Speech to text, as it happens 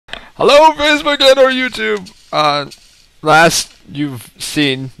Hello, Facebook and or YouTube. Last you've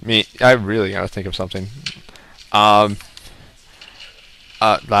seen me, I really gotta think of something. Last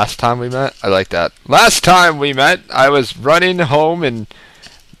time we met, I like that. Last time we met, I was running home and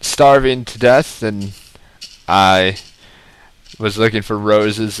starving to death, and I was looking for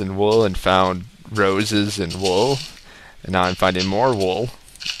roses and wool and found roses and wool, and now I'm finding more wool,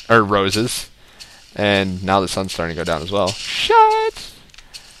 or roses, and now the sun's starting to go down as well. Shut!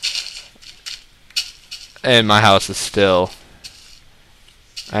 And my house is still...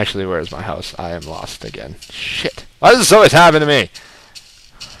 Actually, where is my house? I am lost again. Shit. Why does this always happen to me?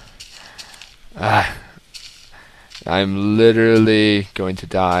 I'm literally going to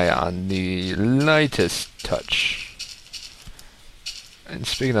die on the lightest touch. And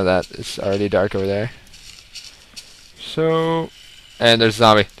speaking of that, it's already dark over there. So... And there's a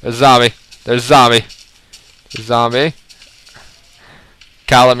zombie. There's a zombie. There's a zombie. There's a zombie.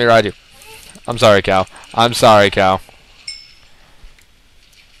 Cal, let me ride you. I'm sorry, Cal. I'm sorry, Cal.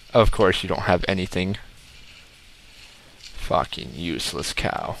 Of course you don't have anything. Fucking useless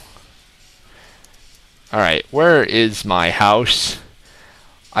cow. Alright, where is my house?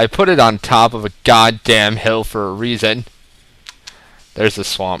 I put it on top of a goddamn hill for a reason. There's the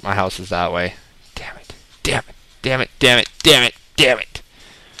swamp. My house is that way. Damn it. Damn it. Damn it. Damn it. Damn it. Damn it.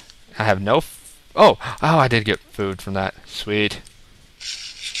 I have no... Oh, I did get food from that. Sweet.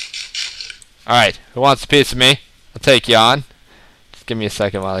 Alright, who wants a piece of me? I'll take you on. Just give me a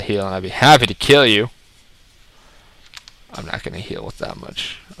second while I heal, and I'd be happy to kill you. I'm not going to heal with that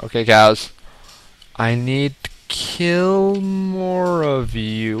much. Okay, cows. I need to kill more of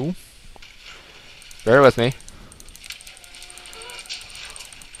you. Bear with me.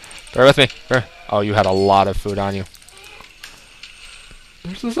 Bear with me. Oh, you had a lot of food on you.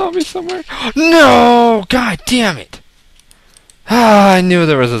 There's a zombie somewhere. No! God damn it! Ah, I knew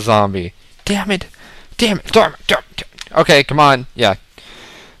there was a zombie. Damn it. Damn it. Damn it. Damn it. Okay, come on. Yeah.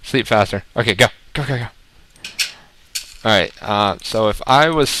 Sleep faster. Okay, go. Go, go, go. Alright, so if I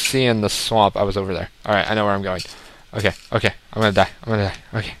was seeing the swamp, I was over there. Alright, I know where I'm going. Okay, okay. I'm gonna die. I'm gonna die.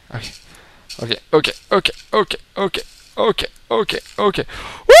 Okay, okay. Okay, okay, okay, okay, okay, okay, okay, okay.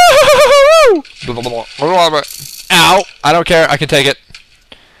 Woo! Ow! I don't care. I can take it.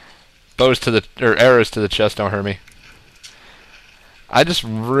 Bows to the, or arrows to the chest don't hurt me. I just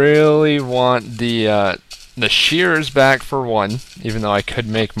really want the shears back for one, even though I could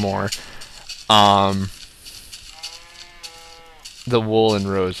make more. The wool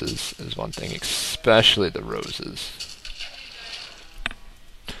and roses is one thing, especially the roses.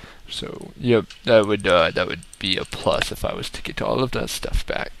 So, yep, that would be a plus if I was to get all of that stuff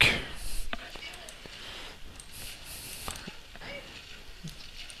back.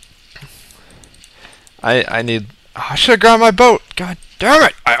 I need... Oh, I should have grabbed my boat! God damn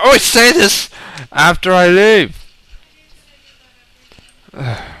it! I always say this after I leave!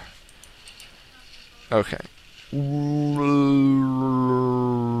 Okay.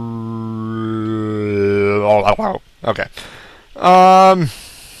 Okay.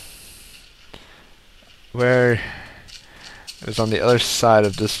 Where... It was on the other side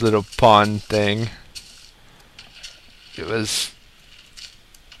of this little pond thing. It was...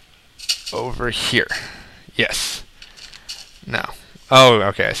 over here. Yes. Now. Oh,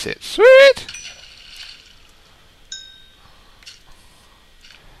 okay, I see it. Sweet!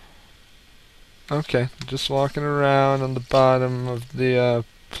 Okay, just walking around on the bottom of the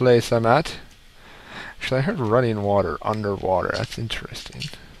place I'm at. Actually, I heard running water underwater. That's interesting.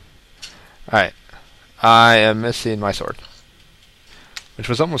 Alright. I am missing my sword. Which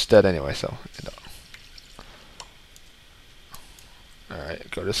was almost dead anyway, so... You know.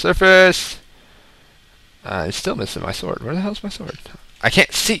 Alright, go to surface. I'm still missing my sword. Where the hell's my sword? I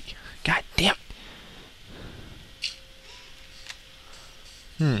can't see. God damn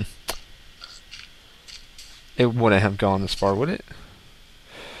it. It wouldn't have gone this far, would it?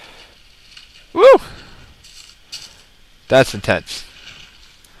 Woo! That's intense.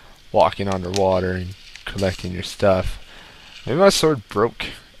 Walking underwater and collecting your stuff. Maybe my sword broke.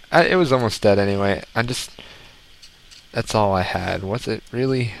 It was almost dead anyway. That's all I had. Was it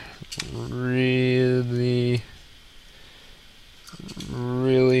really? Really?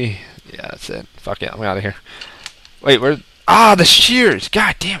 Yeah, that's it. Fuck it, I'm out of here. Wait, where? Ah, the shears!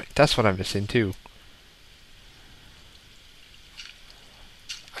 God damn it! That's what I'm missing too.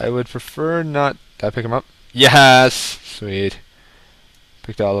 I would prefer not... Did I pick them up? Yes! Sweet.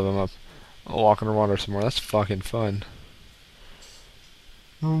 Picked all of them up. I'll walk underwater some more. That's fucking fun.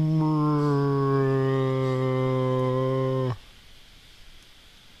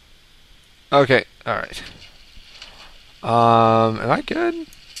 Okay, alright. Am I good?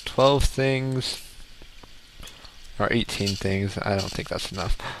 12 things. Or 18 things. I don't think that's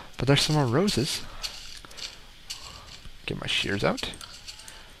enough. But there's some more roses. Get my shears out.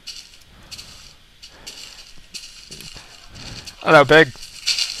 Hello, pig.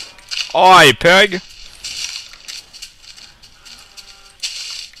 Oi, pig.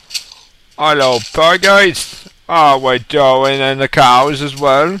 Hello, piggies. Oh, we're doing, and the cows as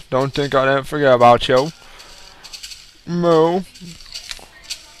well. Don't think I didn't forget about you. Moo.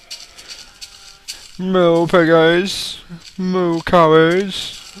 Moo, piggies. Moo,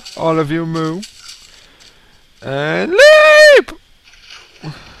 cows. All of you, moo. And leap!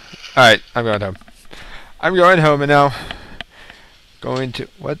 Alright, I'm going home. I'm going home and now. Going to...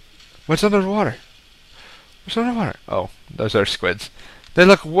 What? What's under the water? What's under the water? Oh, those are squids. They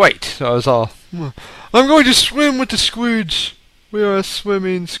look white, so I was all... I'm going to swim with the squids. We are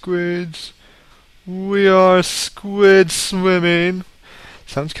swimming squids. We are squid swimming.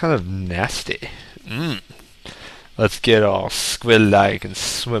 Sounds kind of nasty. Let's get all squid-like and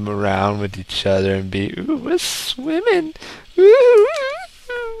swim around with each other and be, ooh, we're swimming. Ooh.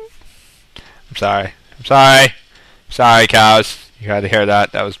 I'm sorry. I'm sorry. Sorry, cows. You had to hear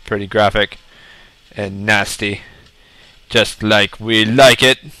that. That was pretty graphic and nasty. Just like we like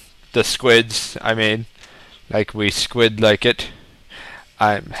it. The squids, I mean. Like we squid like it.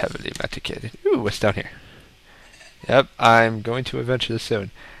 I'm heavily medicated. Ooh, what's down here? Yep, I'm going to adventure this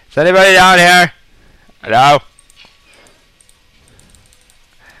soon. Is anybody down here? Hello?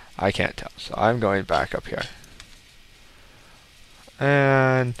 I can't tell, so I'm going back up here.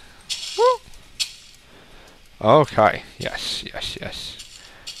 And... woo. Okay, yes, yes, yes.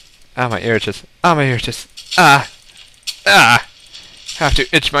 Ah, my ear just... ah, my ear just... ah! Ah! Have to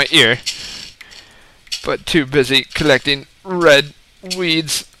itch my ear. But too busy collecting red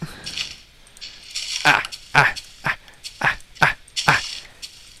weeds. Ah! Ah! Ah! Ah! Ah! Ah!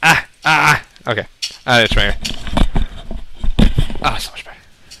 Ah! Ah! Okay, I itch my ear. Ah, so much better.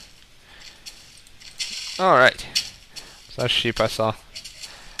 Alright. So that sheep I saw.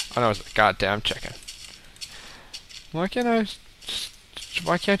 Oh no, it was a goddamn chicken. Why can't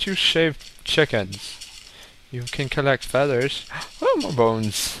you shave chickens? You can collect feathers. Oh, more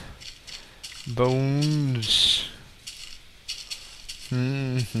bones. Bones. What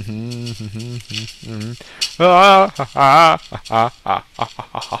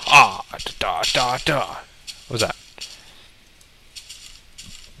was that?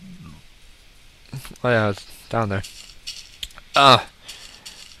 Oh yeah, it's down there. Come here,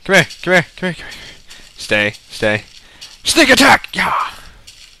 come here, come here, come here. Stay, stay. Sneak attack! Yeah!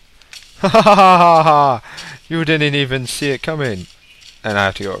 Ha ha ha ha ha! You didn't even see it coming. And I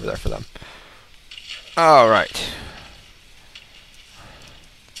have to go over there for them. Alright.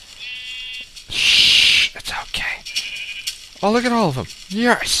 Shh, it's okay. Oh, look at all of them.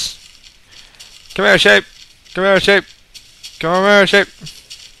 Yes! Come here, sheep! Come here, sheep! Come here, sheep!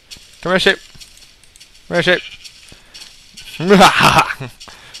 Come here, sheep! Come here, sheep!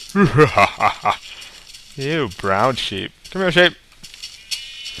 You brown sheep. Come here, sheep!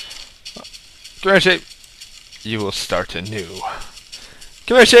 Come here, sheep! You will start anew.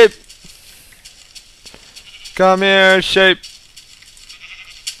 Come here, sheep! Come here, sheep!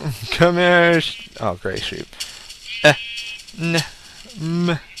 Come here, oh, great sheep. Come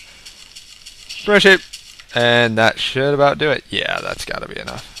here, sheep! And that should about do it. Yeah, that's gotta be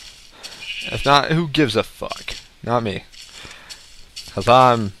enough. If not, who gives a fuck? Not me. Cause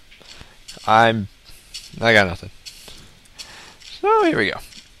I got nothing. So here we go.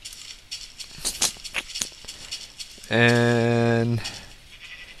 And I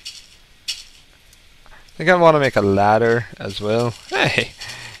think I want to make a ladder as well. Hey,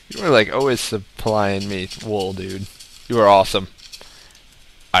 you were like always supplying me wool, dude. You are awesome.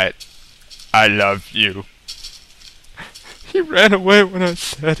 I love you. He ran away when I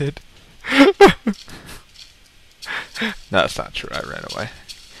said it. No, that's not true. I ran away.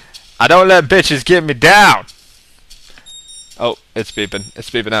 I don't let bitches get me down. Oh, it's beeping.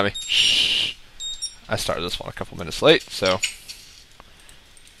 It's beeping at me. Shh. I started this one a couple minutes late, so...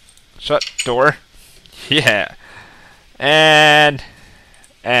 Shut door. Yeah. And...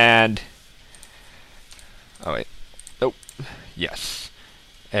 Oh, wait. Nope. Yes.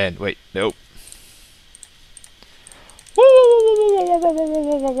 And, wait. Nope.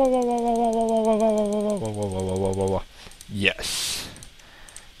 Yes.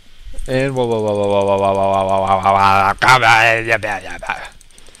 And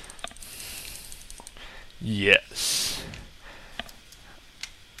yes.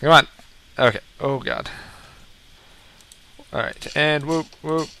 Come on. Okay. Oh god. Alright. And whoop,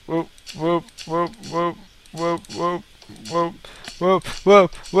 whoop, whoop, whoop, whoop, whoop, whoop, whoop, whoop.